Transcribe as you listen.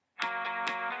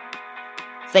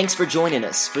Thanks for joining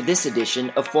us for this edition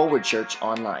of Forward Church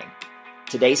Online.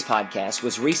 Today's podcast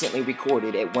was recently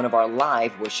recorded at one of our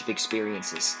live worship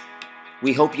experiences.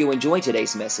 We hope you enjoy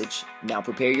today's message. Now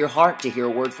prepare your heart to hear a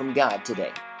word from God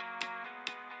today.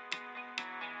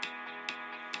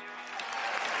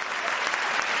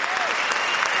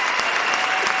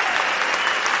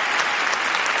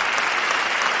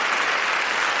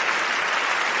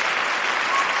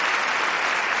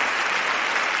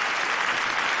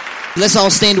 Let's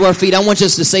all stand to our feet. I want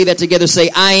us to say that together. Say,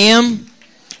 I am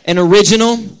an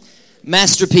original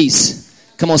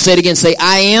masterpiece. Come on, say it again. Say,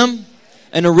 I am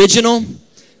an original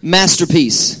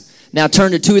masterpiece. Now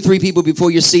turn to two or three people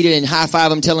before you're seated and high five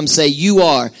them. Tell them, say, you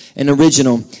are an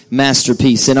original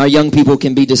masterpiece. And our young people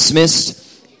can be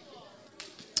dismissed.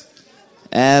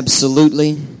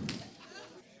 Absolutely.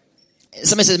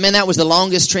 Somebody says, man, that was the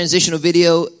longest transitional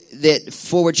video that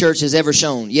Forward Church has ever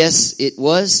shown. Yes, it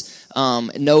was.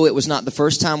 No, it was not the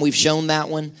first time we've shown that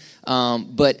one,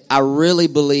 but I really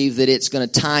believe that it's going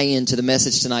to tie into the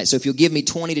message tonight. So if you'll give me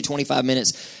 20 to 25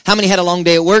 minutes. How many had a long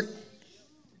day at work?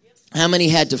 How many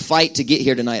had to fight to get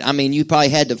here tonight? I mean, you probably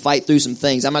had to fight through some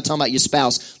things. I'm not talking about your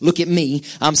spouse. Look at me.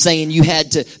 I'm saying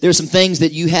there's some things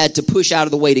that you had to push out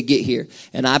of the way to get here.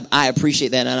 And I appreciate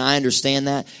that and I understand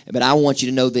that. But I want you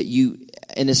to know that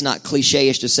and it's not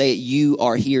cliche-ish to say it, you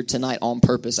are here tonight on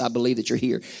purpose. I believe that you're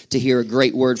here to hear a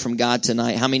great word from God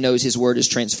tonight. How many knows His word is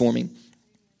transforming?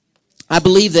 I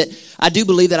believe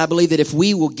that if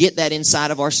we will get that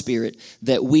inside of our spirit,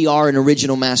 that we are an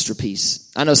original masterpiece.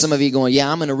 I know some of you are going,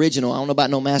 yeah, I'm an original. I don't know about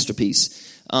no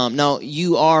masterpiece. No,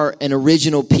 you are an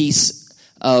original piece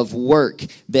of work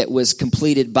that was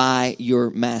completed by your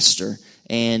master.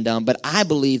 But I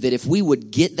believe that if we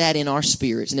would get that in our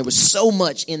spirits, and there was so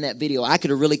much in that video, I could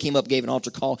have really came up, gave an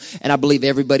altar call, and I believe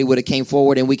everybody would have came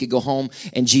forward and we could go home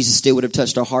and Jesus still would have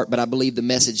touched our heart. But I believe the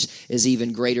message is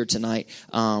even greater tonight.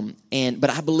 But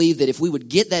I believe that if we would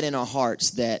get that in our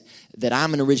hearts, that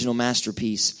I'm an original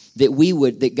masterpiece,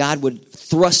 that God would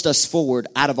thrust us forward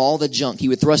out of all the junk. He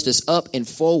would thrust us up and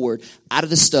forward out of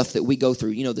the stuff that we go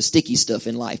through. You know, the sticky stuff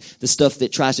in life, the stuff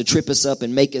that tries to trip us up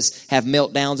and make us have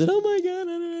meltdowns and, oh my God,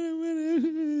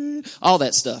 all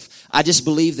that stuff. I just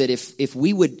believe that if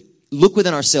we would look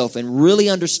within ourselves and really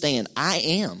understand, I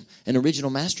am an original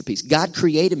masterpiece. God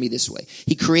created me this way.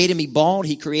 He created me bald.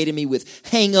 He created me with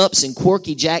hang-ups and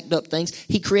quirky, jacked up things.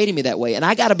 He created me that way, and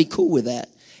I got to be cool with that.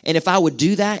 And if I would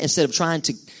do that instead of trying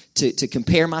to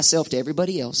compare myself to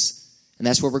everybody else, and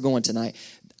that's where we're going tonight,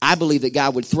 I believe that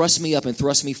God would thrust me up and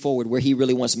thrust me forward where He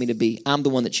really wants me to be. I'm the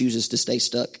one that chooses to stay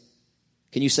stuck.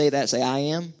 Can you say that? Say, I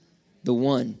am the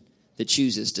one that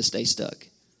chooses to stay stuck.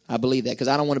 I believe that because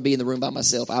I don't want to be in the room by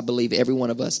myself. I believe every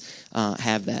one of us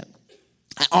have that.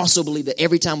 I also believe that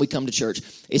every time we come to church,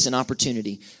 it's an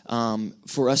opportunity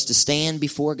for us to stand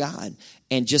before God.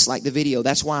 And just like the video,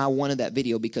 that's why I wanted that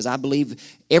video, because I believe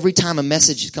every time a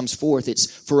message comes forth, it's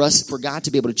for God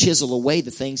to be able to chisel away the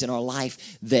things in our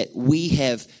life that we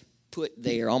have put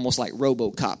there, almost like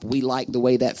RoboCop. We like the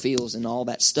way that feels and all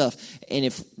that stuff. And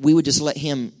if we would just let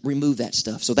Him remove that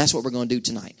stuff. So that's what we're going to do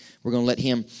tonight. We're going to let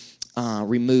Him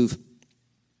remove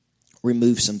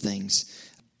some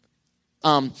things.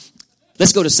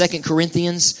 Let's go to 2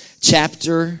 Corinthians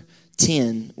chapter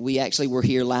 10. We actually were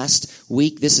here last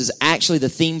week. This is actually the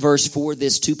theme verse for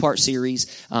this two-part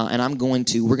series. And we're going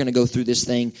to go through this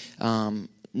thing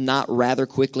not rather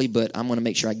quickly, but I'm going to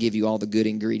make sure I give you all the good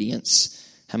ingredients.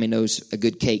 How many knows a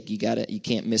good cake? You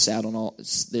can't miss out on all.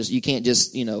 You can't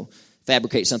just,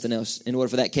 fabricate something else. In order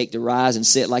for that cake to rise and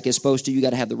sit like it's supposed to, you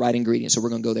got to have the right ingredients. So we're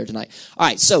going to go there tonight. All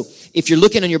right. So if you're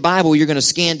looking in your Bible, you're going to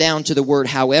scan down to the word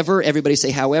however. Everybody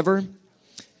say however.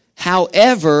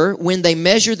 However, when they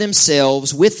measure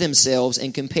themselves with themselves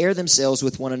and compare themselves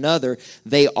with one another,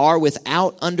 they are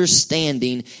without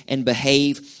understanding and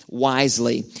behave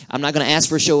wisely. I'm not going to ask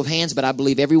for a show of hands, but I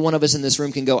believe every one of us in this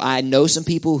room can go, I know some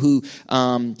people who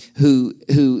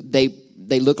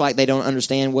they look like they don't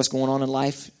understand what's going on in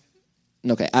life.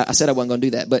 Okay, I said I wasn't going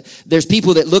to do that, but there's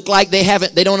people that look like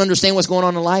they don't understand what's going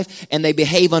on in life, and they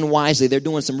behave unwisely. They're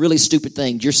doing some really stupid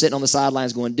things. You're sitting on the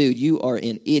sidelines going, dude, you are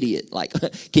an idiot. Like,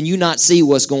 can you not see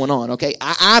what's going on? Okay,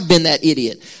 I've been that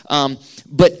idiot.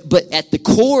 But at the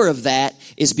core of that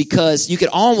is because you could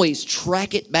always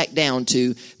track it back down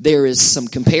to there is some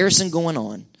comparison going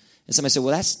on. And somebody said,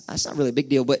 well, that's not really a big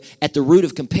deal. But at the root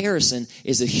of comparison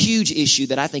is a huge issue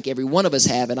that I think every one of us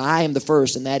have, and I am the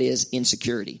first, and that is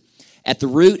insecurity. At the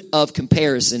root of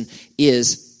comparison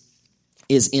is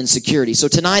insecurity. So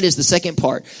tonight is the second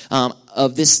part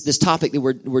of this topic that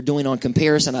we're doing on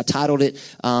comparison. I titled it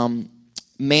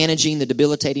 "Managing the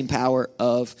Debilitating Power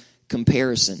of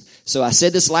comparison. So I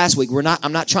said this last week.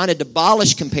 I'm not trying to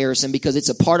demolish comparison because it's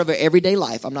a part of our everyday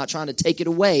life. I'm not trying to take it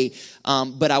away,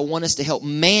 but I want us to help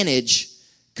manage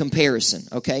comparison.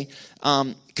 Okay,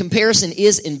 comparison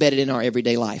is embedded in our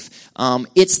everyday life.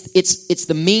 It's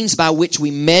the means by which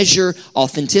we measure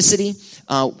authenticity.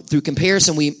 Through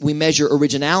comparison, we measure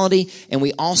originality, and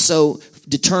we also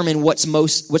determine what's going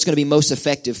to be most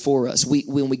effective for us.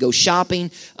 When we go shopping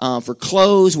for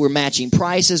clothes, we're matching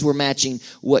prices, we're matching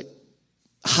what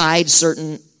hides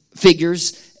certain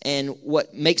figures and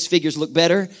what makes figures look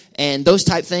better, and those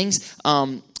type things.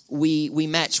 We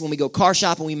match when we go car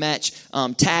shopping. We match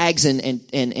tags and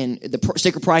the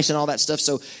sticker price and all that stuff.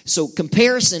 So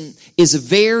comparison is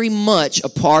very much a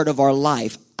part of our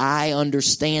life. I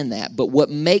understand that, but what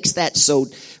makes that so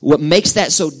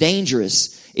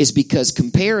dangerous is because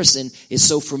comparison is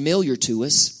so familiar to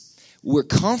us. We're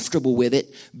comfortable with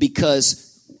it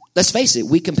because, let's face it,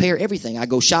 we compare everything. I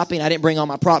go shopping. I didn't bring all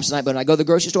my props tonight, but when I go to the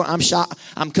grocery store,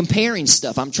 I'm comparing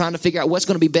stuff. I'm trying to figure out what's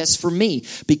going to be best for me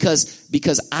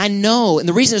because I know, and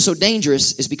the reason it's so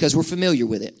dangerous is because we're familiar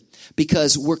with it,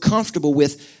 because we're comfortable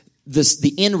with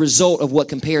the end result of what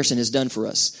comparison has done for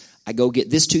us. I go get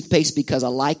this toothpaste because I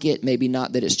like it. Maybe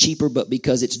not that it's cheaper, but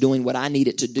because it's doing what I need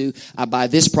it to do. I buy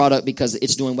this product because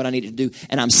it's doing what I need it to do,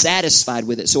 and I'm satisfied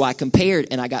with it. So I compared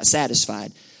and I got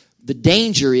satisfied. The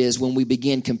danger is when we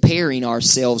begin comparing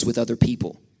ourselves with other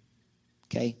people.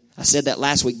 Okay? I said that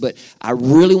last week, but I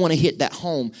really want to hit that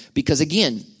home because,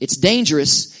 again, it's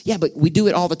dangerous. Yeah, but we do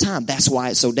it all the time. That's why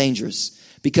it's so dangerous.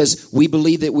 Because we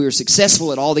believe that we're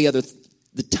successful at all the other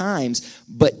the times,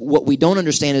 but what we don't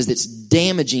understand is that it's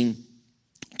damaging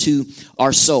to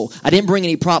our soul. I didn't bring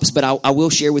any props, but I will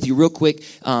share with you real quick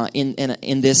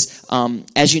in this.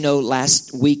 As you know,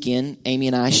 last weekend, Amy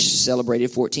and I celebrated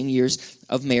 14 years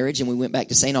of marriage, and we went back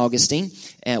to St. Augustine,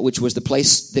 which was the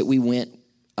place that we went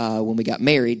when we got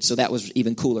married, so that was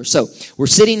even cooler. So we're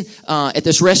sitting at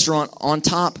this restaurant on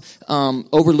top,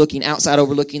 overlooking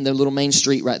the little main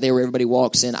street right there where everybody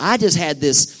walks in. I just had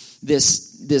this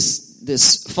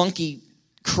funky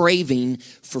craving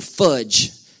for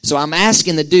fudge. So I'm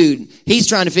asking the dude, he's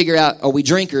trying to figure out, are we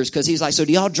drinkers? Because he's like, so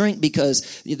do y'all drink?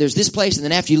 Because there's this place, and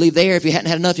then after you leave there, if you hadn't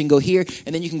had enough, you can go here,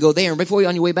 and then you can go there, and before you're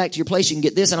on your way back to your place, you can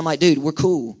get this. And I'm like, dude, we're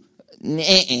cool. And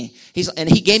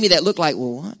he gave me that look like,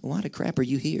 well, why the crap are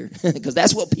you here? Because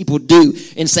that's what people do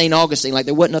in St. Augustine, like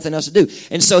there wasn't nothing else to do.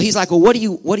 And so he's like, well, what are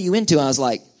you into? I was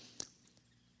like,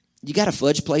 you got a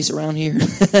fudge place around here?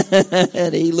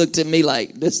 And he looked at me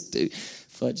like, this dude,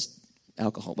 fudge,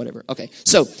 alcohol, whatever. Okay.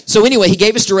 So anyway, he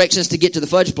gave us directions to get to the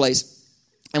fudge place.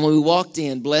 And when we walked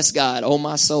in, bless God, oh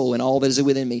my soul and all that is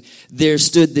within me, there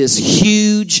stood this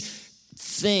huge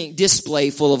display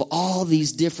full of all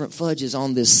these different fudges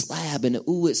on this slab, and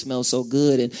ooh, it smells so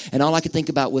good. And all I could think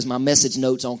about was my message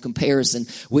notes on comparison.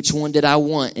 Which one did I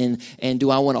want? And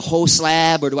do I want a whole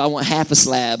slab or do I want half a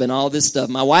slab and all this stuff?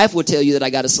 My wife will tell you that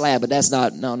I got a slab, but that's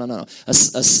not, no. A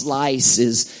slice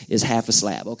is half a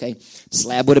slab, okay?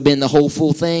 Slab would have been the whole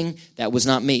full thing. That was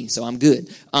not me, so I'm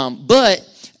good. But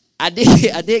I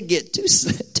did get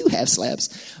two half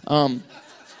slabs. And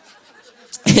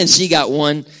she got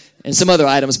one. And some other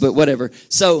items, but whatever.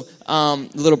 So,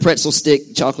 little pretzel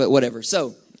stick, chocolate, whatever.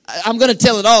 So, I'm going to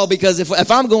tell it all because if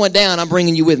I'm going down, I'm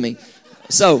bringing you with me.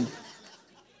 So,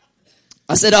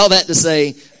 I said all that to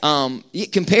say,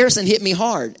 comparison hit me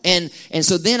hard. And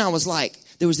so then I was like,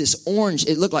 there was this orange,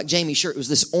 it looked like Jamie's shirt. It was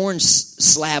this orange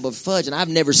slab of fudge. And I've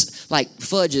never,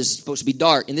 fudge is supposed to be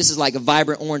dark. And this is like a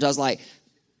vibrant orange. I said,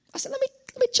 let me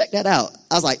check that out.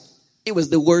 I was like, it was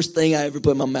the worst thing I ever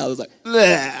put in my mouth. I was like,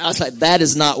 bleh. I was like, that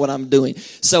is not what I'm doing.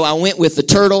 So I went with the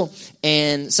turtle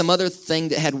and some other thing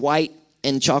that had white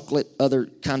and chocolate, other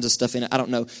kinds of stuff in it. I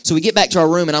don't know. So we get back to our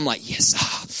room and I'm like,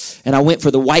 yes. And I went for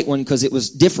the white one because it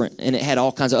was different and it had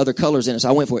all kinds of other colors in it. So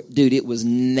I went for it. Dude, it was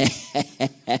nasty.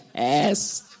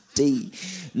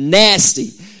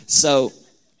 So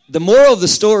the moral of the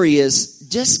story is,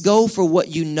 just go for what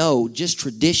you know. Just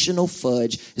traditional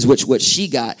fudge is what she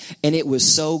got. And it was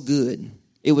so good.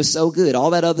 It was so good.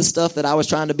 All that other stuff that I was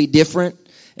trying to be different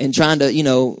and trying to,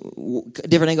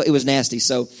 different angle, it was nasty.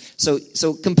 So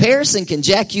comparison can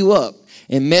jack you up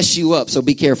and mess you up. So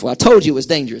be careful. I told you it was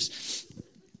dangerous.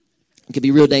 It could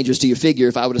be real dangerous to your figure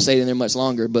if I would have stayed in there much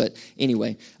longer. But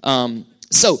anyway,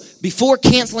 so before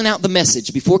canceling out the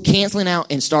message, before canceling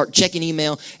out and start checking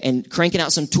email and cranking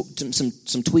out some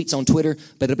tweets on Twitter,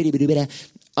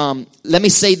 let me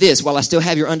say this while I still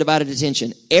have your undivided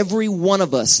attention. Every one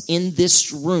of us in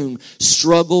this room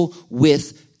struggle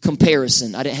with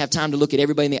comparison. I didn't have time to look at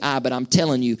everybody in the eye, but I'm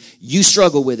telling you, you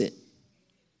struggle with it.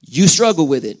 You struggle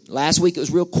with it. Last week it was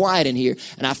real quiet in here,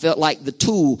 and I felt like the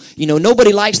tool. You know,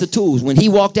 nobody likes the tools. When he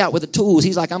walked out with the tools,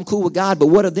 he's like, I'm cool with God, but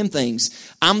what are them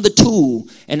things? I'm the tool.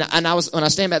 And I was, when I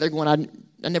stand back there going,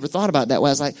 I never thought about it that way.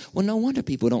 I was like, well, no wonder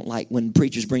people don't like when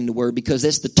preachers bring the word, because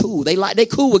that's the tool. They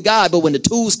cool with God, but when the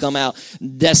tools come out,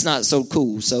 that's not so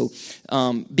cool. So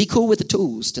be cool with the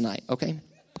tools tonight, okay?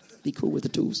 Be cool with the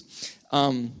tools.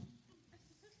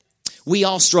 We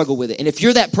all struggle with it. And if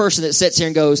you're that person that sits here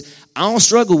and goes, I don't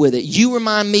struggle with it, you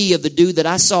remind me of the dude that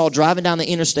I saw driving down the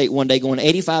interstate one day going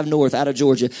 85 north out of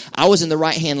Georgia. I was in the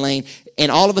right-hand lane,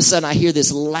 and all of a sudden I hear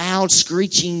this loud,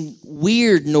 screeching,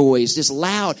 weird noise, just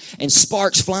loud, and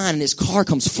sparks flying, and his car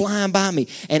comes flying by me.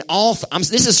 And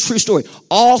this is a true story.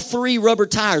 All 3 rubber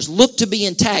tires looked to be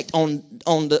intact on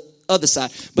the other side,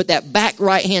 but that back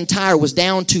right-hand tire was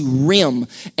down to rim,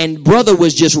 and brother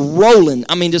was just rolling.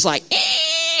 I mean, just like,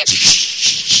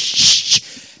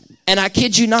 and I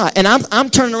kid you not. And I'm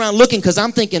turning around looking, because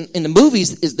I'm thinking in the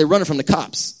movies they're running from the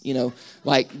cops. You know,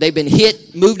 like they've been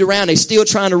hit, moved around, they still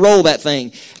trying to roll that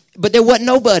thing. But there wasn't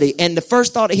nobody. And the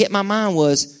first thought that hit my mind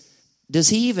was, does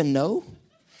he even know?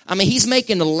 I mean, he's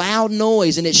making a loud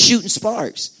noise and it's shooting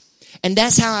sparks. And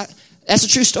that's a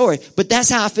true story. But that's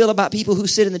how I feel about people who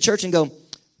sit in the church and go,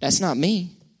 that's not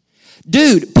me.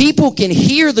 Dude, people can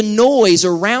hear the noise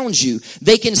around you.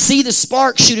 They can see the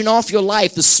spark shooting off your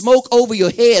life, the smoke over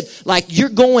your head, like you're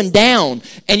going down.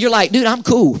 And you're like, dude, I'm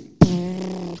cool.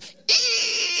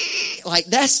 Like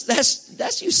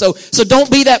that's you. So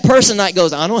don't be that person that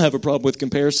goes, I don't have a problem with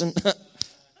comparison.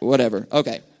 Whatever.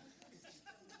 Okay.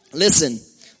 Listen,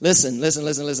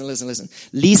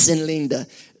 Linda.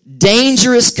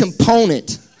 Dangerous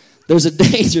component. There's a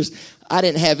dangerous. I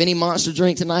didn't have any Monster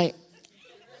drink tonight.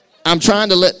 I'm trying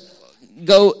to let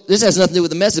go. This has nothing to do with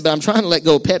the message, but I'm trying to let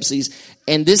go of Pepsi's.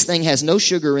 And this thing has no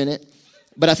sugar in it.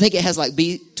 But I think it has like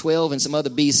B12 and some other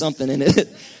B something in it.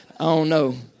 I don't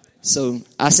know. So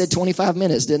I said 25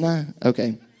 minutes, didn't I?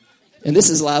 Okay. And this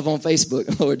is live on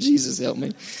Facebook. Lord Jesus, help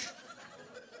me.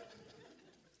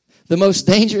 The most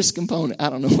dangerous component. I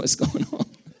don't know what's going on.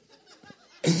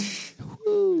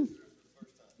 Woo.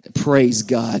 Praise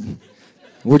God.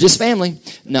 We're just family.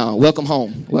 No, welcome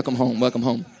home. Welcome home. Welcome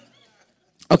home.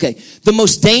 Okay. The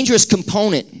most dangerous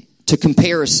component to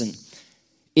comparison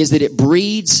is that it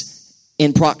breeds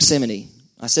in proximity.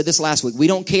 I said this last week. We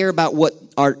don't care about what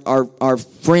our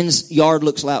friend's yard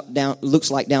looks like down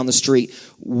the street.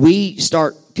 We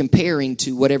start comparing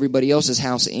to what everybody else's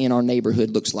house in our neighborhood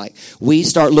looks like. We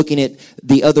start looking at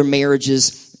the other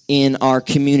marriages in our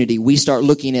community. We start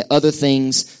looking at other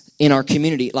things in our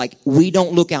community. Like, we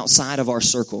don't look outside of our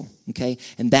circle, okay?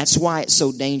 And that's why it's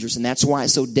so dangerous, and that's why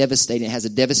it's so devastating. It has a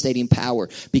devastating power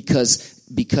because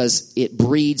it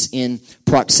breeds in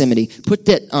proximity. Put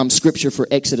that scripture for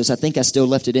Exodus. I think I still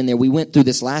left it in there. We went through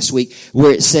this last week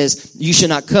where it says, you should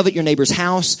not covet your neighbor's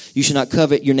house. You should not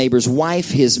covet your neighbor's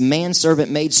wife, his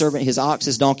manservant, maidservant, his ox,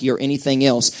 his donkey, or anything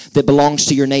else that belongs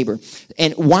to your neighbor.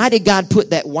 And why did God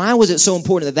put that? Why was it so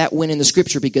important that went in the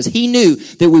scripture? Because he knew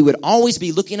that we would always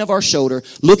be looking over our shoulder,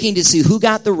 looking to see who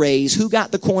got the raise, who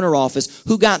got the corner office,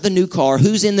 who got the new car,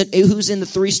 who's in the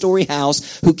 3-story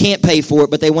house, who can't pay for it,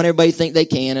 but they want everybody to think they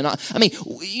can. And I mean,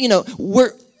 you know,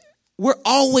 we're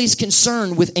always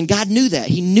concerned with, and God knew that.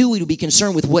 He knew we would be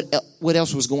concerned with what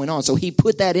else was going on. So he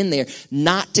put that in there,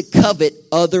 not to covet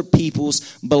other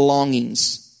people's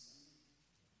belongings.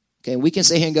 Okay, we can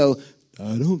sit here and go,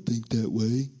 I don't think that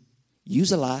way.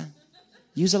 Use a lie.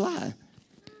 Use a lie.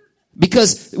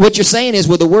 Because what you're saying is,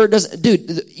 well, the word doesn't,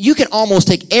 dude, you can almost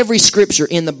take every scripture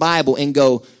in the Bible and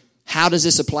go, how does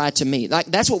this apply to me? Like,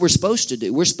 that's what we're supposed to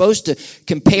do. We're supposed to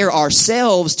compare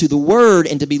ourselves to the word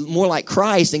and to be more like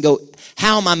Christ and go,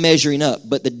 how am I measuring up?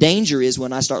 But the danger is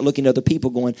when I start looking at other people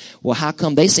going, well, how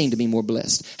come they seem to be more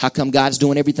blessed? How come God's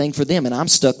doing everything for them and I'm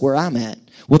stuck where I'm at?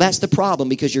 Well, that's the problem,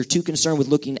 because you're too concerned with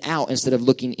looking out instead of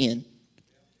looking in.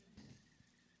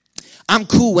 I'm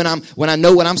cool when I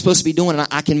know what I'm supposed to be doing and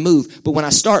I can move. But when I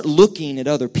start looking at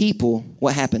other people,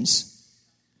 what happens?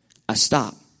 I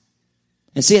stop.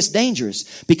 And see, it's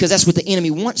dangerous because that's what the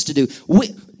enemy wants to do.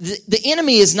 The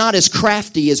enemy is not as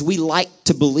crafty as we like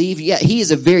to believe. Yeah, he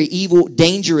is a very evil,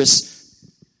 dangerous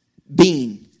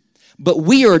being. But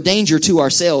we are a danger to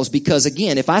ourselves because,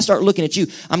 again, if I start looking at you,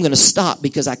 I'm going to stop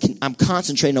because I'm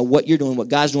concentrating on what you're doing, what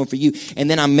God's doing for you, and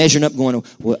then I'm measuring up, going,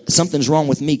 well, something's wrong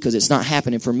with me because it's not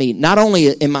happening for me. Not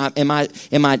only am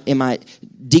I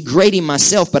degrading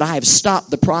myself, but I have stopped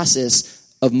the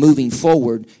process of moving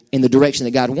forward in the direction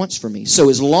that God wants for me. So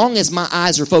as long as my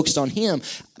eyes are focused on him,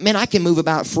 man, I can move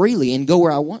about freely and go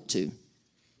where I want to.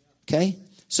 Okay?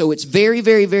 So it's very,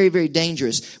 very, very, very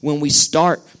dangerous when we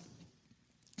start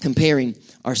comparing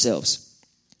ourselves.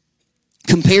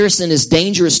 Comparison is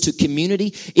dangerous to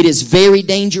community. It is very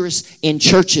dangerous in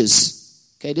churches.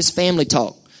 Okay, this family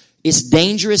talk. It's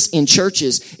dangerous in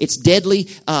churches. It's deadly.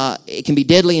 It can be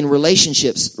deadly in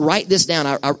relationships. Write this down.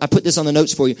 I put this on the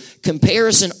notes for you.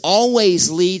 Comparison always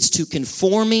leads to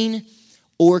conforming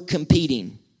or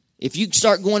competing. If you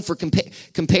start going for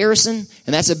comparison,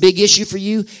 and that's a big issue for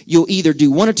you, you'll either do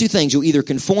one or two things. You'll either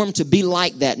conform to be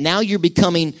like that. Now you're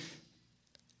becoming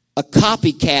a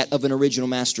copycat of an original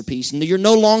masterpiece. And you're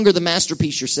no longer the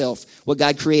masterpiece yourself, what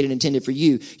God created and intended for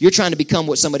you. You're trying to become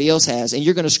what somebody else has, and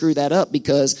you're going to screw that up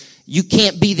because you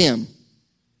can't be them.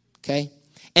 Okay?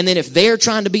 And then if they're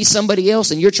trying to be somebody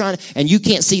else and you're trying to, and you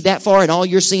can't see that far and all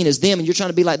you're seeing is them and you're trying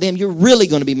to be like them, you're really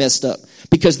going to be messed up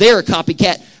because they're a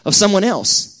copycat of someone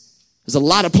else. There's a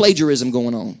lot of plagiarism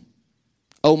going on.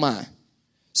 Oh my.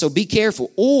 So be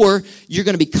careful, or you're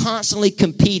going to be constantly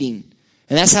competing.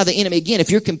 And that's how the enemy, again, if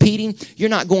you're competing, you're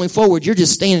not going forward. You're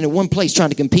just standing in one place trying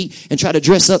to compete and try to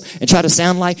dress up and try to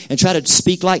sound like and try to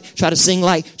speak like, try to sing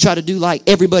like, try to do like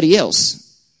everybody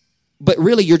else. But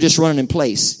really, you're just running in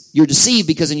place. You're deceived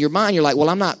because in your mind, you're like, well,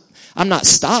 I'm not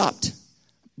stopped.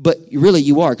 But really,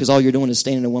 you are, because all you're doing is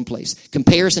standing in one place.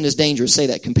 Comparison is dangerous. Say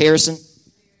that. Comparison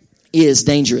is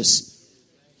dangerous.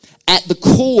 At the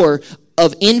core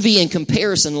of envy and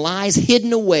comparison lies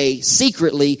hidden away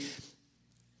secretly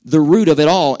the root of it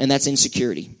all, and that's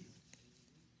insecurity.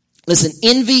 Listen,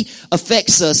 envy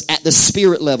affects us at the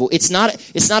spirit level. It's not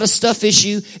a stuff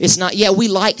issue. It's not, we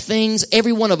like things.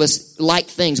 Every one of us like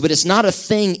things, but it's not a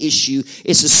thing issue.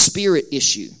 It's a spirit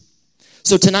issue.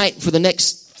 So tonight, for the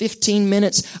next 15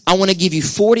 minutes, I want to give you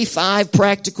 45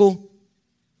 practical.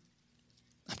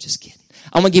 I'm just kidding.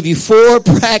 I'm going to give you 4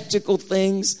 practical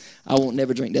things. I won't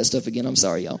never drink that stuff again. I'm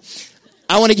sorry, y'all.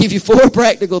 I want to give you 4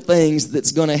 practical things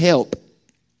that's going to help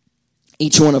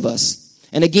each one of us.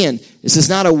 And again, this is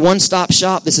not a one-stop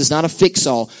shop. This is not a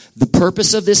fix-all. The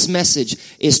purpose of this message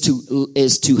is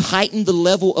to heighten the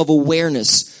level of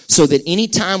awareness so that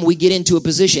anytime we get into a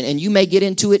position, and you may get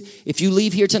into it if you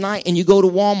leave here tonight and you go to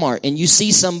Walmart and you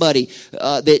see somebody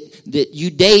that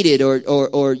you dated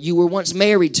or you were once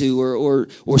married to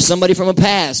or somebody from a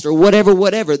past or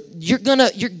whatever, you're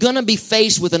gonna be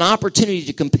faced with an opportunity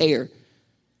to compare.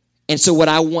 And so what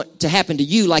I want to happen to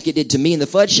you, like it did to me in the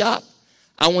fudge shop,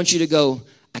 I want you to go,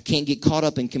 I can't get caught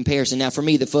up in comparison. Now, for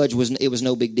me, the fudge was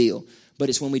no big deal. But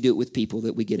it's when we do it with people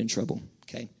that we get in trouble.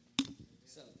 Okay?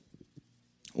 So,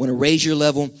 I want to raise your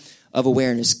level of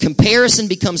awareness. Comparison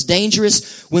becomes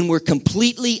dangerous when we're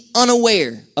completely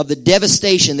unaware of the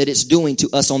devastation that it's doing to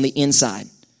us on the inside.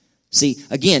 See,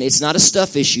 again, it's not a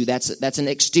stuff issue. That's an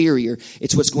exterior.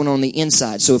 It's what's going on the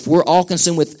inside. So if we're all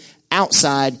consumed with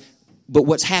outside, but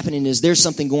what's happening is there's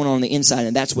something going on the inside,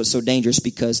 and that's what's so dangerous,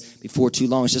 because before too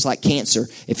long, it's just like cancer.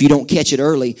 If you don't catch it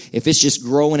early, if it's just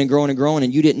growing and growing and growing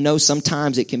and you didn't know,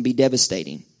 sometimes it can be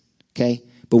devastating. Okay?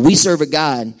 But we serve a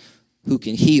God who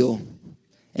can heal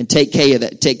and take care of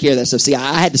that stuff. See,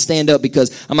 I had to stand up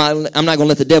because I'm not going to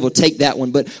let the devil take that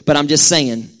one, but I'm just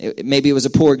saying, maybe it was a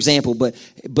poor example, but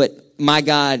my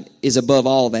God is above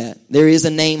all that. There is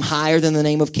a name higher than the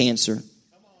name of cancer,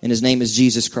 and his name is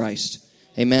Jesus Christ.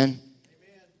 Amen?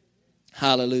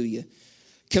 Hallelujah.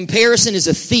 Comparison is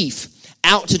a thief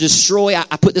out to destroy.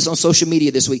 I put this on social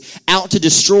media this week. Out to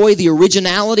destroy the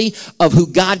originality of who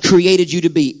God created you to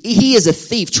be. He is a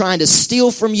thief trying to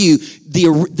steal from you the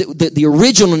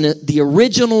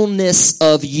originalness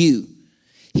of you.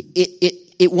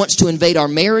 It wants to invade our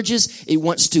marriages. It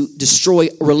wants to destroy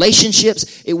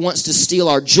relationships. It wants to steal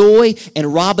our joy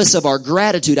and rob us of our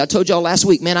gratitude. I told y'all last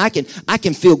week, man, I can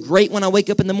feel great when I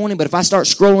wake up in the morning, but if I start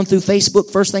scrolling through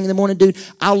Facebook first thing in the morning, dude,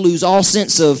 I'll lose all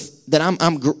sense of that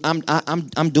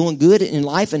I'm doing good in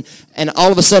life, and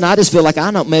all of a sudden I just feel like I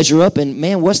don't measure up, and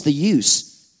man, what's the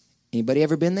use? Anybody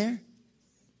ever been there?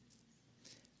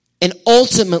 And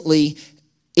ultimately,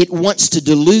 it wants to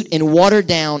dilute and water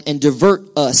down and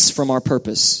divert us from our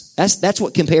purpose. That's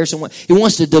what comparison wants. It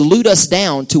wants to dilute us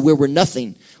down to where we're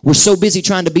nothing. We're so busy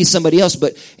trying to be somebody else,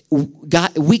 but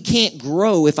God, we can't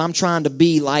grow if I'm trying to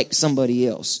be like somebody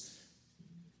else.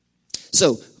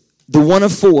 So, the one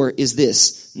of 4 is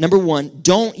this. Number 1,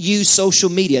 don't use social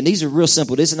media. And these are real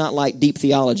simple. This is not like deep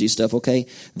theology stuff, okay?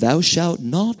 Thou shalt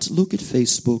not look at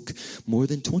Facebook more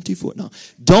than 24. No.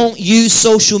 Don't use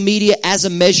social media as a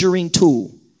measuring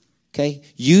tool. Okay?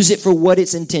 Use it for what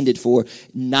it's intended for,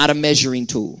 not a measuring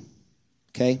tool.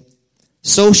 Okay?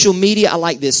 Social media, I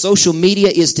like this. Social media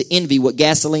is to envy what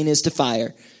gasoline is to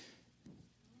fire.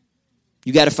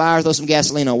 You got a fire, throw some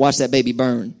gasoline on, watch that baby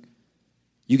burn.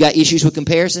 You got issues with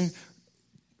comparison?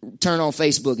 Turn on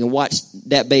Facebook and watch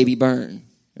that baby burn. You know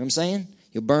what I'm saying?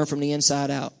 You'll burn from the inside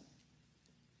out.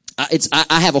 It's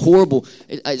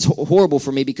horrible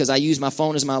for me because I use my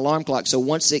phone as my alarm clock. So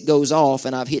once it goes off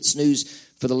and I've hit snooze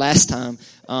for the last time,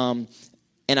 I'll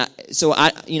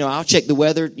check the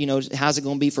weather, how's it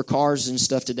going to be for cars and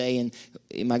stuff today, and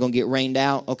am I going to get rained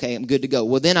out? Okay, I'm good to go.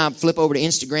 Well, then I flip over to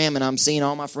Instagram and I'm seeing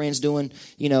all my friends doing,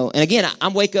 and again, I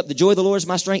wake up, the joy of the Lord is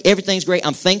my strength. Everything's great.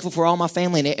 I'm thankful for all my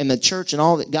family and the church and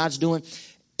all that God's doing.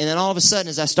 And then all of a sudden,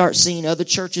 as I start seeing other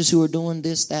churches who are doing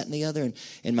this, that, and the other,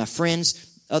 and my friends,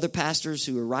 other pastors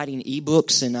who are writing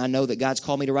ebooks, and I know that God's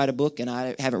called me to write a book, and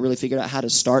I haven't really figured out how to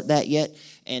start that yet.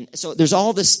 And so there's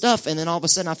all this stuff, and then all of a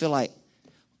sudden I feel like,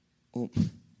 oh,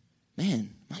 man,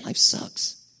 my life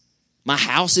sucks. My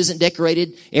house isn't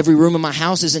decorated. Every room in my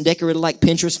house isn't decorated like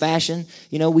Pinterest fashion.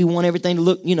 We want everything to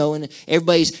look, and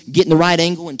everybody's getting the right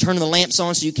angle and turning the lamps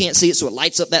on so you can't see it so it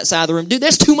lights up that side of the room. Dude,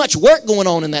 there's too much work going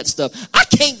on in that stuff. I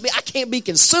can't be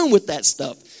consumed with that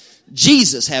stuff.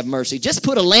 Jesus have mercy. Just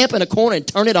put a lamp in a corner and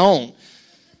turn it on.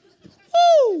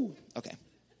 Woo! Okay.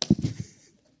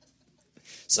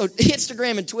 So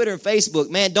Instagram and Twitter and Facebook,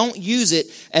 man, don't use it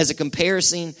as a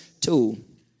comparison tool.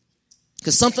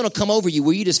 Because something will come over you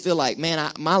where you just feel like,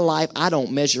 man, my life, I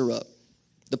don't measure up.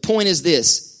 The point is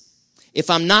this. If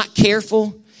I'm not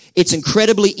careful, it's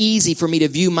incredibly easy for me to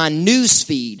view my news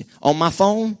feed on my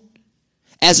phone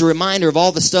as a reminder of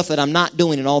all the stuff that I'm not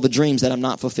doing and all the dreams that I'm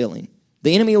not fulfilling.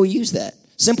 The enemy will use that.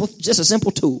 Just a simple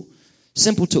tool.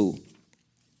 Simple tool.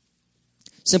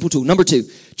 Number 2,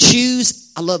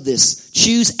 I love this.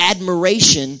 Choose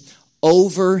admiration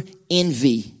over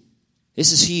envy.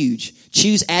 This is huge.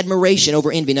 Choose admiration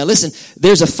over envy. Now listen,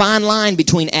 there's a fine line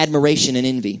between admiration and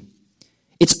envy.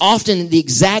 It's often the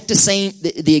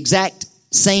exact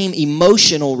same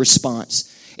emotional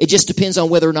response. It just depends on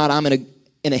whether or not I'm in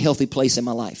a healthy place in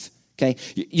my life. Okay?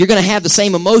 You're going to have the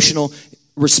same emotional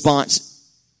response,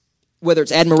 whether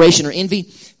it's admiration or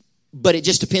envy, but it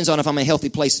just depends on if I'm in a healthy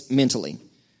place mentally.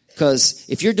 Because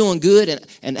if you're doing good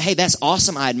and hey, that's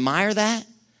awesome, I admire that.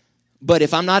 But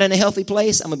if I'm not in a healthy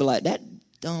place, I'm going to be like, that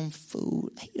dumb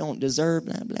fool, he don't deserve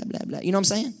blah, blah, blah, blah. You know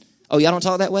what I'm saying? Oh, y'all don't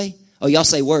talk that way? Oh, y'all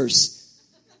say worse.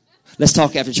 Let's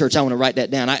talk after church. I want to write that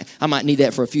down. I might need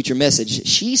that for a future message.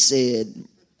 She said,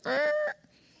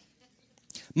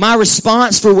 my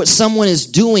response for what someone is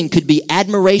doing could be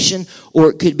admiration or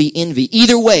it could be envy.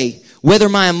 Either way, whether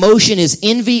my emotion is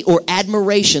envy or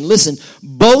admiration, listen,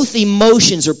 both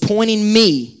emotions are pointing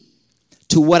me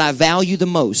to what I value the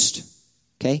most.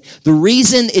 Okay? The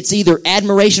reason it's either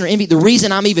admiration or envy, the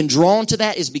reason I'm even drawn to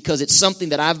that is because it's something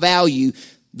that I value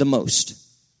the most.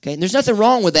 Okay? And there's nothing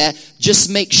wrong with that. Just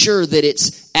make sure that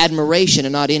it's admiration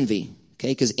and not envy.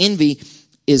 Okay? Because envy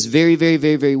is very, very,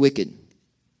 very, very wicked.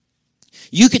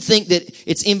 You could think that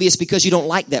it's envious because you don't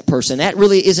like that person. That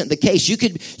really isn't the case. You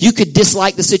could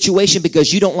dislike the situation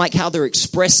because you don't like how they're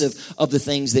expressive of the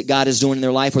things that God is doing in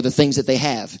their life or the things that they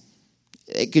have.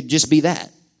 It could just be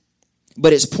that.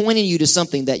 But it's pointing you to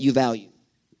something that you value.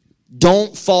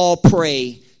 Don't fall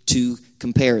prey to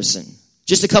comparison.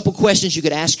 Just a couple questions you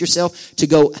could ask yourself to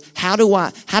go, how do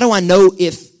I know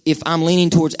if I'm leaning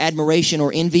towards admiration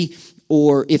or envy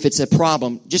or if it's a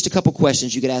problem? Just a couple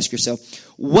questions you could ask yourself.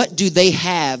 What do they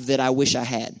have that I wish I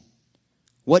had?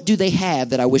 What do they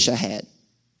have that I wish I had?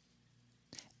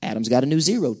 Adam's got a new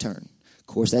zero turn. Of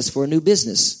course, that's for a new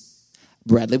business.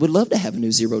 Bradley would love to have a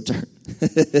new zero turn.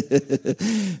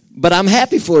 But I'm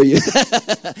happy for you.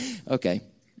 Okay.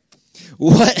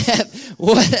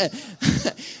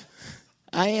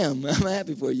 I'm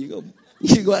happy for you.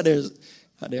 You go out there.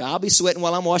 I'll be sweating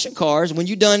while I'm washing cars. When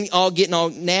you're done getting all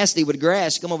nasty with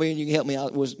grass, come over here and you can help me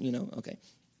out. Okay.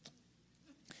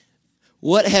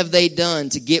 What have they done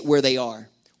to get where they are?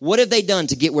 What have they done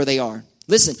to get where they are?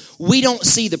 Listen, we don't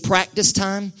see the practice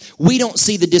time. We don't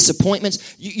see the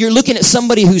disappointments. You're looking at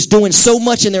somebody who's doing so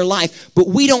much in their life, but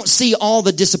we don't see all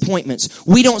the disappointments.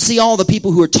 We don't see all the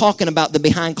people who are talking about the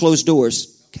behind closed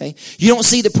doors. Okay? You don't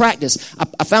see the practice.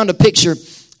 I found a picture.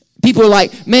 People are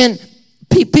like, man,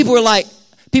 people are like,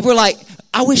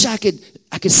 I wish I could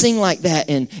sing like that.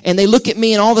 And they look at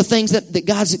me and all the things that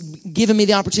God's given me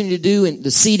the opportunity to do, and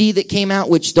the CD that came out,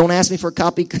 which don't ask me for a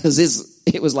copy because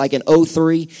it was like an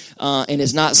 03, and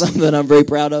it's not something that I'm very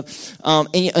proud of.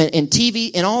 And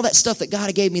TV and all that stuff that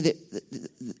God gave me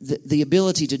the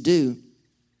ability to do.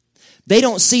 They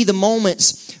don't see the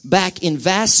moments back in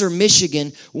Vassar,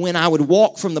 Michigan, when I would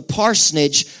walk from the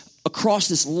parsonage across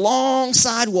this long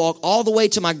sidewalk all the way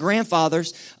to my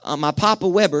grandfather's, my Papa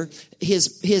Weber,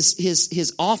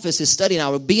 his office, his study, and I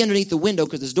would be underneath the window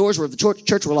because his doors were the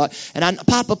church were locked. And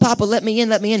Papa, let me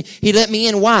in. He let me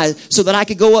in. Why? So that I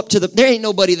could go up to there ain't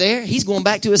nobody there. He's going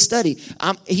back to his study.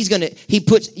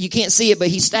 You can't see it, but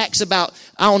he stacks about,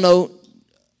 I don't know,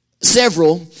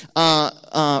 several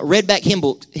redback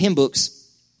hymn books.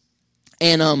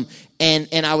 And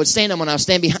I would stand when I would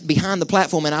stand behind the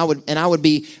platform, and I would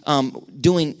be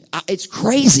doing. It's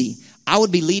crazy. I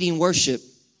would be leading worship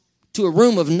to a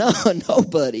room of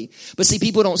nobody. But see,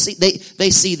 people don't see. They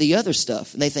see the other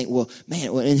stuff, and they think, well, man,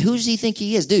 and who does he think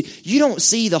he is, dude? You don't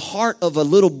see the heart of a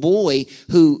little boy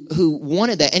who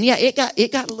wanted that. And yeah, it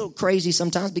got a little crazy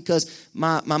sometimes because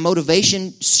my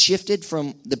motivation shifted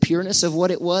from the pureness of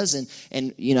what it was,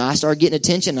 and I started getting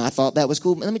attention, and I thought that was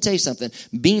cool. But let me tell you something.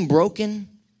 Being broken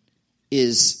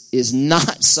is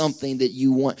not something that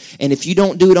you want. And if you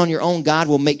don't do it on your own, God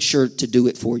will make sure to do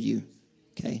it for you.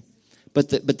 Okay? But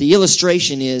the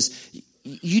illustration is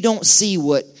you don't see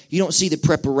the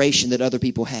preparation that other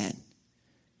people had.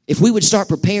 If we would start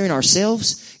preparing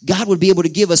ourselves, God would be able to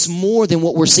give us more than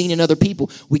what we're seeing in other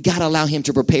people. We got to allow him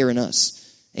to prepare in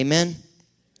us. Amen.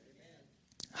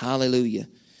 Hallelujah.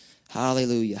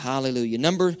 Hallelujah. Hallelujah.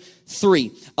 Number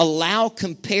 3, allow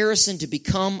comparison to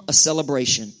become a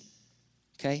celebration.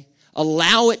 Okay?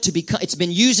 Allow it to become, it's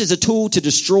been used as a tool to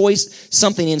destroy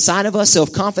something inside of us,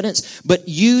 self-confidence, but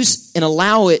use and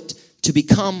allow it to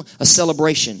become a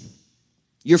celebration.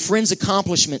 Your friends'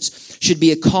 accomplishments should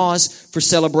be a cause for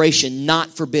celebration,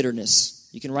 not for bitterness.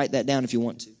 You can write that down if you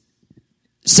want to.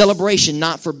 Celebration,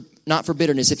 not for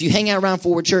bitterness. If you hang out around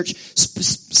Forward Church,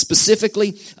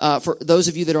 specifically for those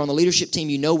of you that are on the leadership team,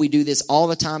 we do this all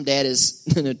the time. Dad is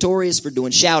notorious for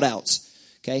doing shout-outs.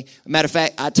 Okay. Matter of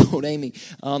fact, I told Amy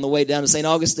on the way down to St.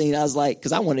 Augustine, I was like,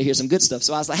 because I wanted to hear some good stuff.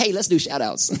 So I was like, hey, let's do shout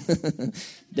outs.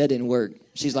 That didn't work.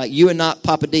 She's like, you are not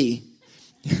Papa D.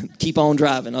 Keep on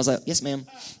driving. I was like, yes, ma'am.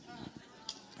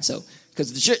 So,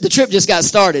 because the trip just got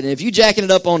started. And if you jacking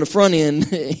it up on the front end,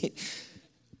 it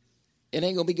ain't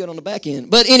going to be good on the back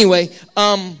end. But anyway,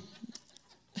 I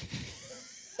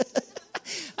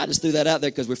just threw that out there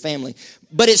because we're family.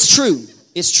 But it's true.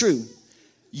 It's true.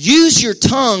 Use your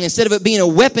tongue instead of it being a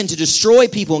weapon to destroy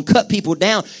people and cut people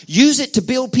down. Use it to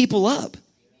build people up.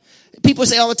 People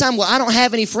say all the time, well, I don't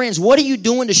have any friends. What are you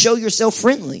doing to show yourself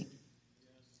friendly?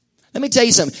 Let me tell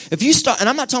you something. If you start, and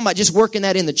I'm not talking about just working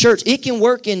that in the church. It can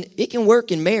work in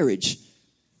marriage.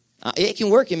 It can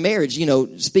work in marriage,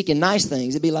 speaking nice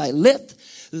things. It'd be like,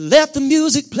 let the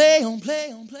music play on.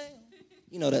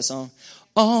 You know that song.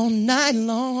 All night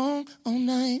long, all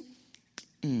night,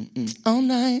 all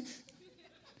night.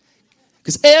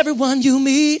 Because everyone you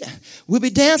meet will be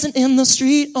dancing in the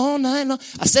street all night long.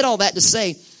 I said all that to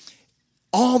say,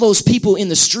 all those people in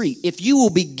the street, if you will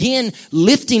begin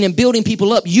lifting and building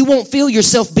people up, you won't feel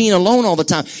yourself being alone all the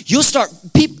time. You'll start,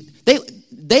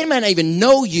 they might not even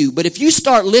know you, but if you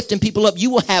start lifting people up,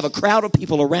 you will have a crowd of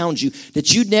people around you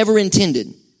that you never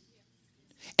intended.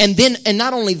 And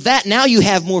not only that, now you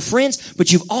have more friends,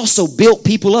 but you've also built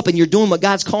people up and you're doing what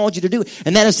God's called you to do.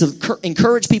 And that is to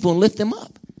encourage people and lift them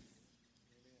up.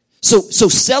 So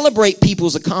celebrate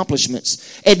people's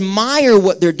accomplishments. Admire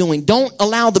what they're doing. Don't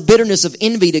allow the bitterness of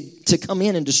envy to come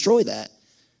in and destroy that.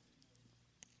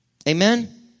 Amen?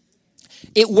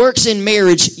 It works in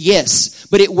marriage, yes.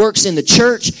 But it works in the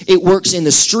church. It works in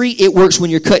the street. It works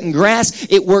when you're cutting grass.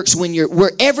 It works when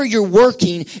wherever you're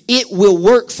working, it will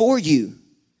work for you.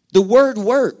 The word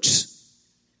works.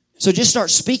 So just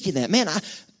start speaking that. Man,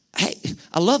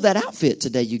 I love that outfit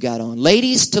today you got on.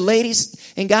 Ladies to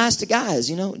ladies and guys to guys.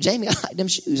 Jamie, I like them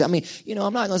shoes. I'm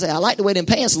not going to say I like the way them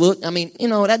pants look.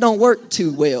 That don't work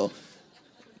too well.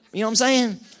 You know what I'm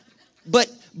saying? But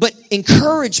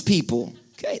encourage people.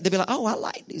 Okay. They'll be like, oh, I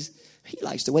like these. He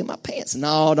likes the way my pants.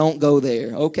 No, don't go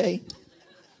there. Okay.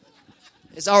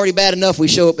 It's already bad enough we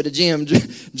show up at the gym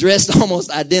dressed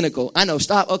almost identical. I know.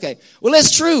 Stop. Okay. Well,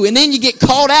 that's true. And then you get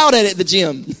called out at the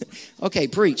gym. Okay.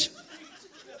 Preach.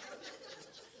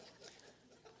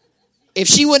 If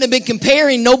she wouldn't have been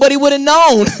comparing, nobody would have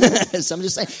known. So I'm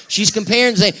just saying, she's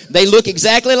comparing, saying they look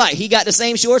exactly like. He got the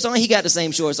same shorts on, he got the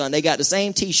same shorts on. They got the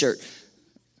same T-shirt.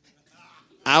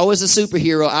 I was a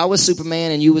superhero, I was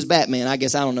Superman, and you was Batman. I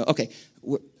guess I don't know. Okay,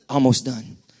 we're almost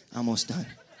done. Almost done.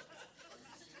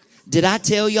 Did I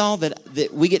tell y'all that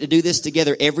we get to do this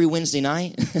together every Wednesday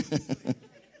night?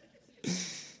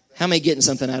 How many getting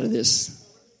something out of this?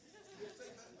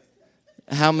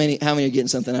 How many are getting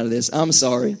something out of this? I'm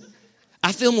sorry.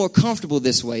 I feel more comfortable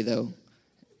this way, though.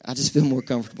 I just feel more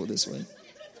comfortable this way.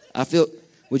 I feel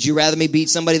Would you rather me beat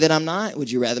somebody that I'm not? Would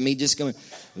you rather me just go,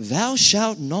 thou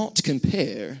shalt not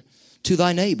compare to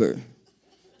thy neighbor?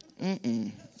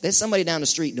 There's somebody down the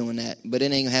street doing that, but it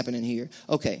ain't happening here.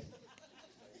 Okay.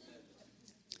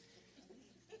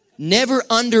 Never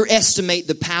underestimate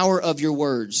the power of your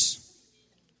words.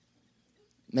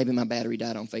 Maybe my battery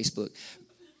died on Facebook.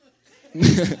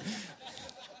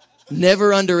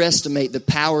 Never underestimate the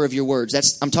power of your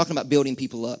words. I'm talking about building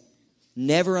people up.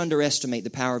 Never underestimate the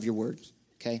power of your words.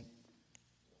 Okay?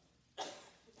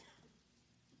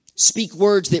 Speak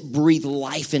words that breathe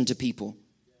life into people.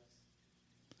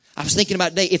 I was thinking about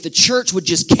today, if the church would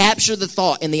just capture the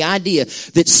thought and the idea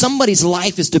that somebody's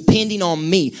life is depending on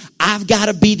me, I've got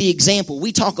to be the example.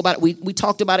 We talk about it. We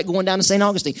talked about it going down to St.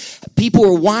 Augustine. People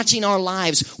are watching our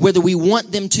lives whether we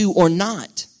want them to or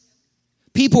not.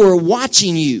 People are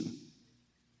watching you.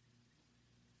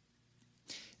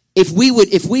 If we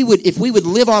would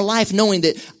live our life knowing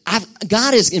that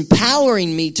God is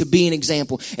empowering me to be an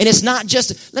example, and it's not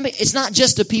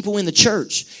just to people in the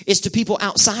church; it's to people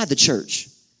outside the church.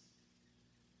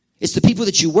 It's the people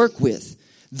that you work with.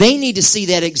 They need to see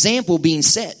that example being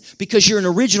set because you're an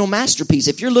original masterpiece.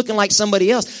 If you're looking like somebody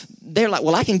else, they're like,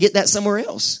 "Well, I can get that somewhere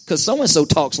else because so and so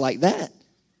talks like that."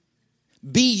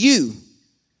 Be you.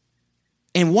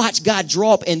 And watch God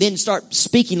draw up and then start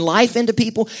speaking life into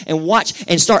people and watch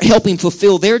and start helping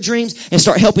fulfill their dreams and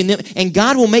start helping them. And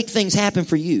God will make things happen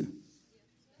for you.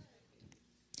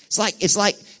 It's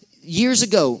like years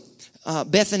ago,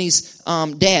 Bethany's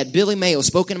dad, Billy Mayo,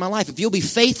 spoke into my life. If you'll be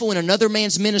faithful in another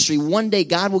man's ministry, one day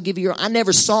God will give you I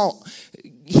never saw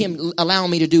him allowing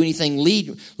me to do anything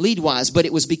lead-wise, but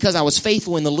it was because I was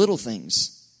faithful in the little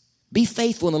things. Be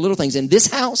faithful in the little things. And this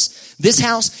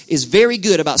house is very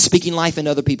good about speaking life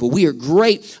into other people. We are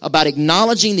great about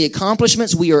acknowledging the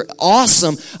accomplishments. We are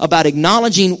awesome about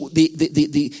acknowledging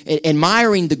the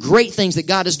admiring the great things that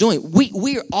God is doing.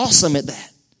 We are awesome at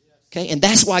that. Okay? And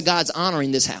that's why God's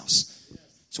honoring this house.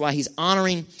 That's why he's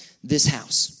honoring this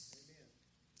house.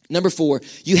 Number 4,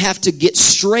 you have to get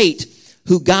straight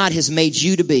who God has made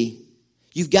you to be.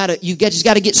 You've just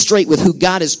got to get straight with who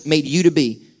God has made you to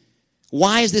be.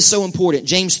 Why is this so important?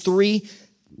 James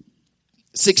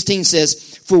 3:16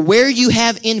 says, for where you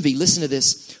have envy, listen to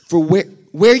this, for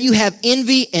where you have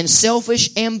envy and selfish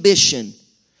ambition,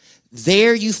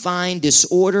 there you find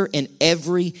disorder and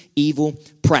every evil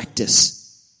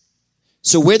practice.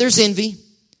 So where there's envy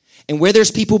and where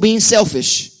there's people being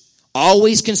selfish,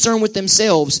 always concerned with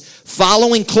themselves,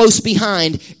 following close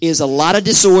behind is a lot of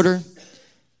disorder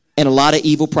and a lot of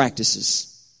evil practices.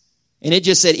 And it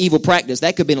just said evil practice.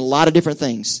 That could have been a lot of different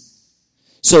things.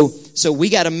 So we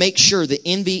got to make sure that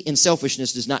envy and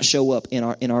selfishness does not show up in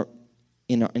our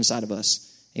inside of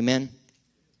us. Amen.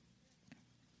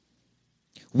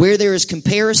 Where there is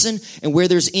comparison and where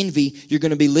there's envy, you're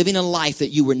going to be living a life that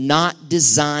you were not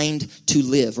designed to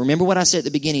live. Remember what I said at the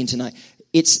beginning tonight.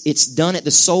 It's done at the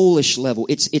soulish level.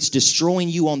 It's destroying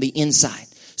you on the inside.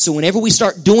 So whenever we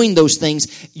start doing those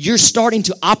things, you're starting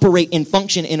to operate and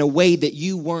function in a way that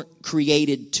you weren't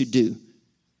created to do.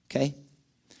 Okay?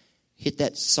 Hit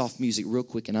that soft music real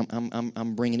quick, and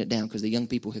I'm bringing it down because the young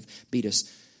people have beat us.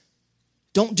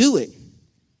 Don't do it.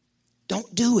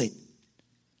 Don't do it.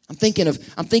 I'm thinking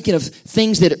of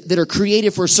things that are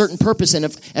created for a certain purpose, and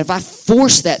if I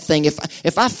force that thing,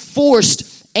 if I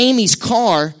forced Amy's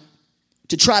car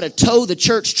to try to tow the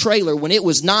church trailer when it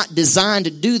was not designed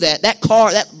to do that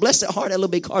car, that bless that heart, that little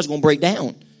big car is going to break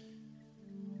down.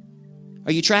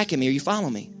 Are you tracking me? Are you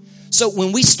following me? So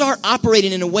when we start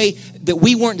operating in a way that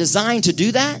we weren't designed to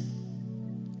do that,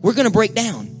 we're going to break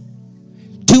down.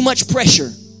 Too much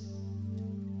pressure.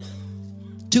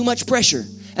 Too much pressure.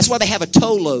 That's why they have a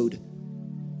tow load.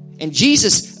 And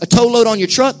Jesus, a tow load on your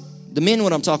truck, the men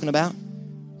what I'm talking about,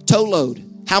 tow load.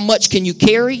 How much can you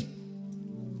carry?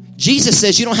 Jesus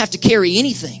says you don't have to carry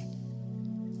anything.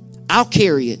 I'll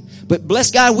carry it. But bless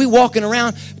God, we walking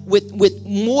around with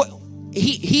more.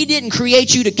 He didn't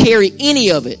create you to carry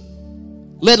any of it,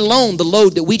 let alone the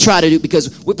load that we try to do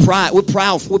because we're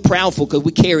proudful because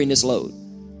we're carrying this load.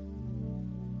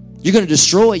 You're going to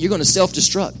destroy. You're going to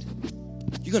self-destruct.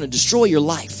 You're going to destroy your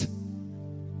life.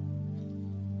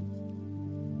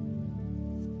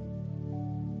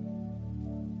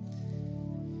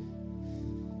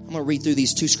 I'm going to read through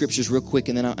these 2 scriptures real quick,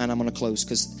 and then I'm going to close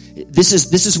because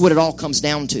this is what it all comes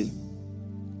down to.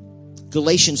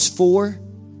 Galatians 4,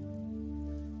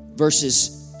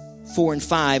 verses 4 and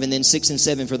 5, and then 6 and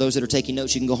 7. For those that are taking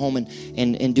notes, you can go home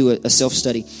and do a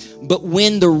self-study. But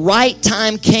when the right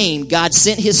time came, God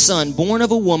sent his son, born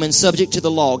of a woman, subject to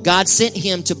the law. God sent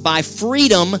him to buy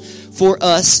freedom for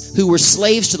us who were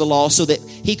slaves to the law so that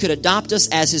he could adopt us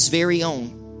as his very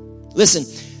own. Listen,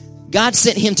 God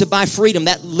sent him to buy freedom.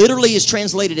 That literally is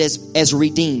translated as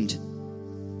redeemed.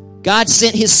 God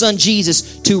sent his son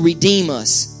Jesus to redeem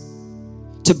us,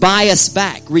 to buy us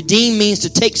back. Redeem means to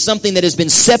take something that has been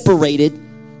separated,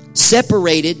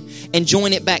 and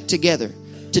join it back together.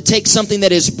 To take something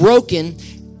that is broken,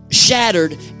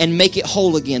 shattered, and make it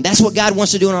whole again. That's what God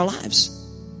wants to do in our lives.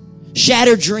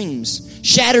 Shattered dreams,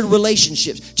 shattered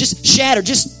relationships, just shattered,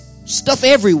 just stuff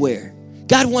everywhere.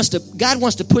 God wants to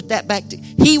put that back.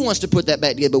 He wants to put that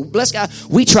back together. But bless God,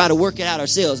 we try to work it out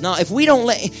ourselves. Now, if we don't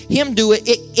let him do it,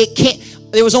 it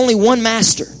can't. There was only one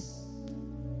master.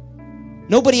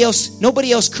 Nobody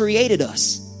else created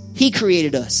us. He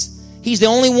created us. He's the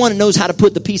only one that knows how to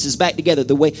put the pieces back together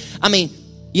the way. I mean,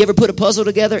 you ever put a puzzle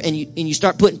together and you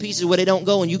start putting pieces where they don't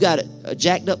go and you got a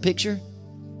jacked up picture?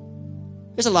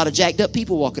 There's a lot of jacked up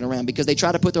people walking around because they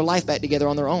try to put their life back together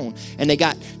on their own. And they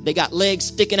got legs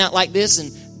sticking out like this.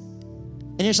 And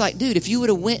it's like, dude, if you would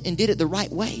have went and did it the right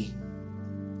way,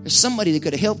 there's somebody that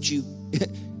could have helped you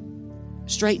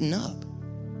straighten up.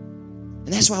 And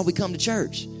that's why we come to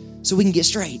church, so we can get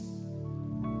straight.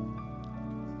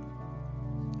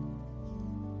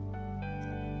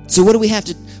 So what do we have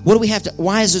to,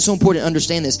 why is it so important to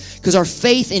understand this? Because our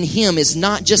faith in him is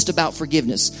not just about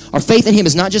forgiveness. Our faith in him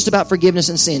is not just about forgiveness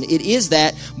and sin. It is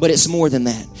that, but it's more than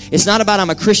that. It's not about I'm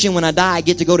a Christian, when I die, I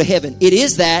get to go to heaven. It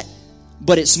is that,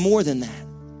 but it's more than that.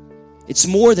 It's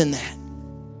more than that.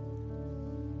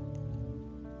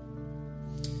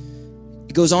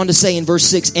 It goes on to say in verse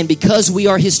 6, and because we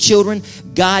are his children,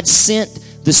 God sent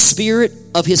the Spirit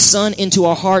of his Son into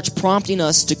our hearts, prompting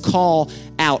us to call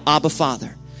out, Abba,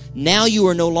 Father. Now you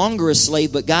are no longer a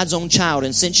slave, but God's own child.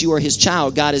 And since you are his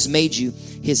child, God has made you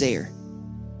his heir.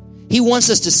 He wants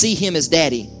us to see him as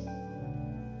daddy.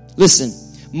 Listen,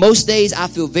 most days I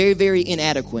feel very, very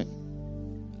inadequate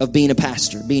of being a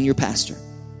pastor, being your pastor.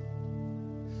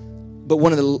 But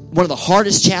one of the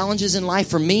hardest challenges in life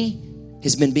for me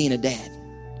has been being a dad.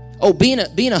 Oh, being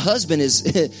a husband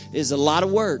is a lot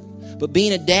of work. But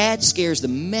being a dad scares the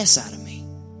mess out of me.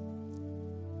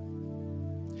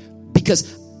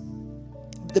 Because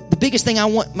the biggest thing I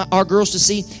want our girls to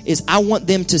see is I want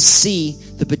them to see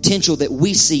the potential that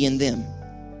we see in them.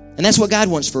 And that's what God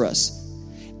wants for us.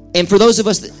 And for those of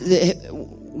us that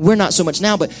we're not so much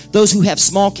now, but those who have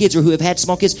small kids or who have had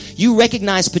small kids, you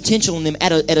recognize potential in them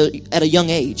at a young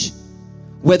age.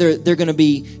 Whether they're going to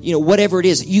be, whatever it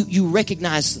is, you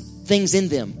recognize things in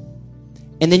them.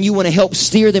 And then you want to help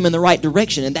steer them in the right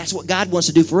direction. And that's what God wants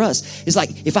to do for us. It's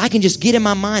like, if I can just get in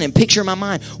my mind and picture in my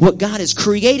mind what God has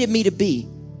created me to be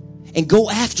and go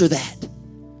after that.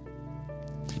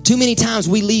 Too many times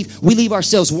we leave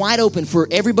ourselves wide open for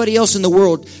everybody else in the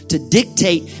world to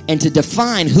dictate and to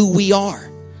define who we are.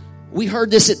 We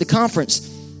heard this at the conference.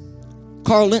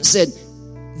 Carl Lentz said,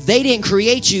 they didn't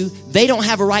create you. They don't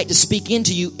have a right to speak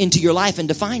into your life and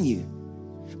define you.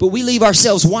 But we leave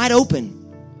ourselves wide open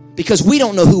because we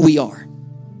don't know who we are.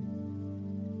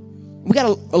 We got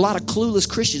a lot of clueless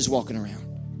Christians walking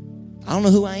around. I don't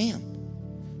know who I am.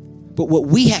 But what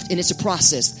we have, and it's a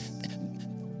process.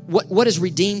 What does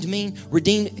redeemed mean?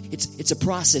 Redeemed, it's a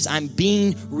process. I'm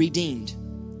being redeemed.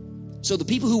 So the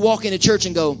people who walk into church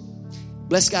and go,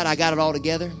 bless God, I got it all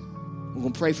together. We're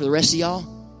going to pray for the rest of y'all.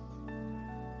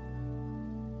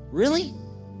 Really?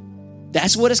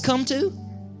 That's what it's come to?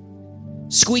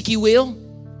 Squeaky wheel?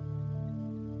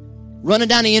 Running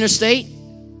down the interstate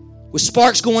with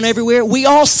sparks going everywhere? We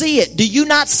all see it. Do you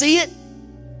not see it?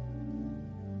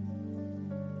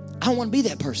 I don't want to be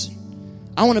that person.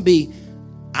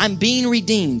 I'm being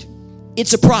redeemed.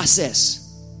 It's a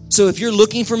process. So if you're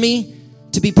looking for me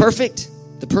to be perfect,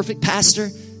 the perfect pastor,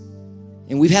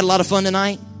 and we've had a lot of fun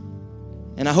tonight,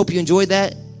 and I hope you enjoyed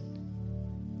that,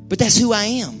 but that's who I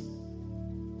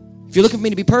am. If you're looking for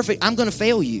me to be perfect, I'm going to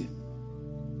fail you.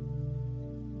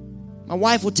 My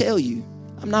wife will tell you,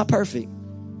 I'm not perfect.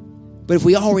 But if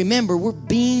we all remember, we're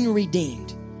being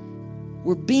redeemed.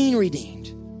 We're being redeemed.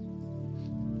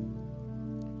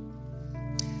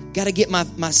 Got to get my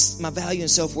value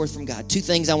and self-worth from God. 2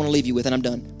 things I want to leave you with, and I'm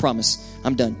done. Promise.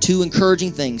 I'm done. 2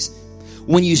 encouraging things.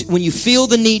 When you feel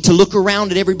the need to look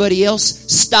around at everybody else,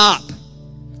 stop.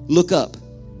 Look up.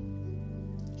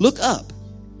 Look up.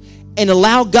 And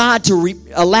allow God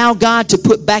to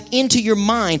put back into your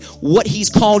mind what He's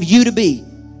called you to be.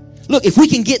 Look, if we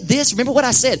can get this, remember what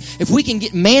I said. If we can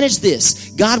manage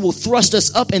this, God will thrust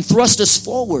us up and thrust us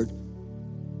forward.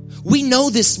 We know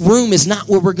this room is not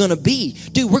where we're going to be.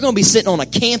 Dude, we're going to be sitting on a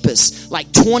campus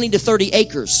like 20 to 30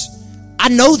 acres. I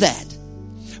know that.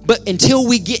 But until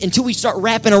we start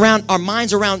wrapping around our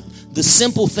minds around the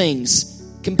simple things,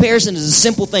 comparison is a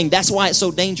simple thing. That's why it's so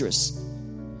dangerous.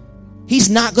 He's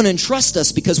not going to entrust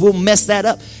us because we'll mess that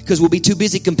up, because we'll be too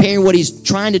busy comparing what he's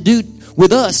trying to do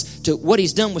with us to what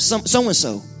he's done with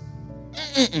so-and-so.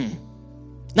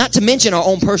 Not to mention our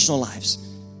own personal lives.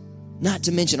 Not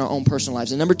to mention our own personal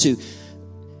lives. And number 2,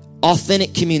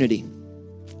 authentic community.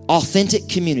 Authentic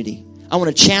community. I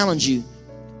want to challenge you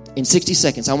in 60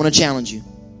 seconds. I want to challenge you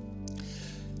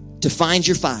to find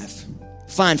your 5.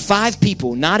 Find 5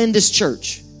 people, not in this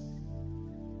church.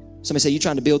 Somebody say, you're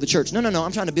trying to build the church. No,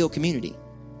 I'm trying to build community.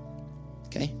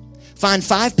 Okay? Find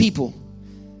 5 people,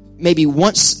 maybe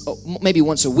once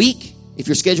a week, if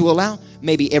your schedule will allow,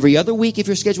 maybe every other week if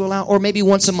your schedule will allow, or maybe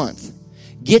once a month.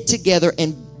 Get together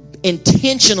and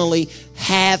intentionally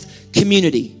have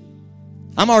community.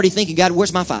 I'm already thinking, God,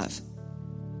 where's my 5?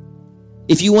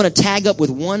 If you want to tag up with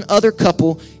one other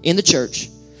couple in the church,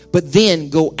 but then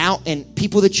go out and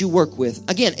people that you work with.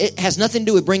 Again, it has nothing to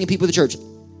do with bringing people to church.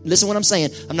 Listen to what I'm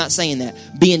saying. I'm not saying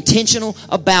that. Be intentional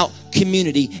about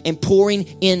community and pouring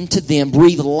into them.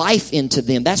 Breathe life into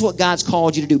them. That's what God's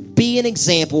called you to do. Be an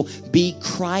example. Be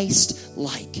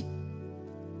Christ-like.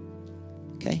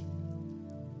 Okay?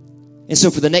 And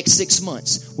so for the next 6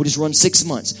 months, we'll just run 6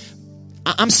 months.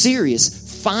 I'm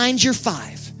serious. Find your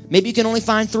 5. Maybe you can only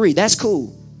find 3. That's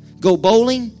cool. Go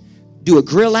bowling. Do a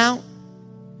grill out.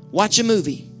 Watch a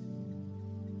movie.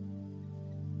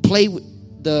 Play with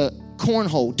the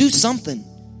cornhole. Do something.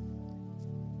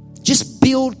 Just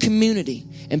build community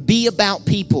and be about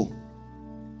people.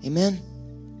 Amen.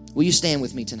 Will you stand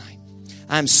with me tonight?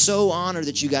 I'm so honored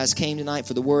that you guys came tonight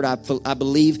for the word. I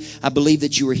believe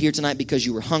that you were here tonight because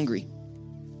you were hungry.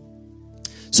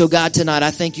 So God, tonight,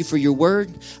 I thank you for your word.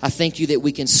 I thank you that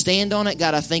we can stand on it.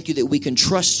 God, I thank you that we can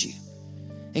trust you.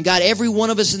 And God, every one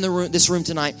of us in this room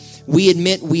tonight, we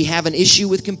admit we have an issue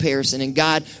with comparison. And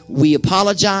God, we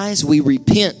apologize. We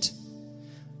repent.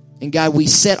 And God, we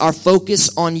set our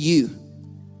focus on you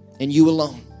and you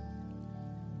alone.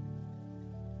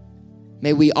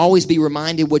 May we always be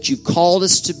reminded what you've called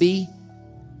us to be.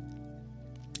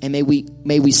 And may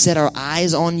we set our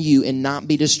eyes on you and not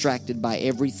be distracted by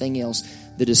everything else.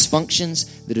 The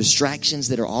dysfunctions, the distractions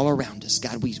that are all around us.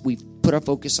 God, we put our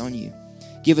focus on you.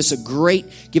 Give us a great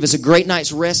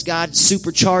night's rest, God.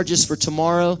 Supercharge us for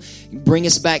tomorrow. Bring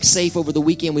us back safe over the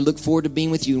weekend. We look forward to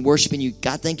being with you and worshiping you.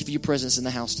 God, thank you for your presence in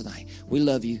the house tonight. We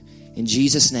love you. In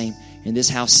Jesus' name. And this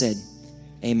house said,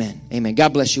 amen. Amen.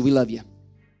 God bless you. We love you.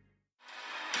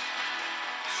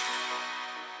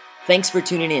 Thanks for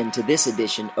tuning in to this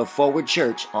edition of Forward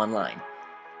Church Online.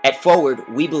 At Forward,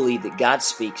 we believe that God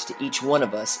speaks to each one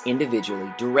of us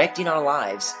individually, directing our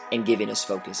lives and giving us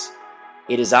focus.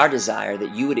 It is our desire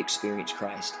that you would experience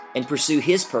Christ and pursue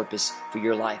His purpose for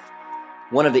your life.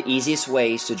 One of the easiest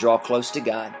ways to draw close to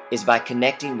God is by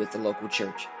connecting with the local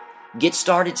church. Get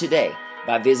started today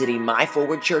by visiting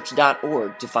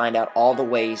myforwardchurch.org to find out all the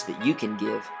ways that you can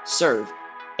give, serve,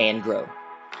 and grow.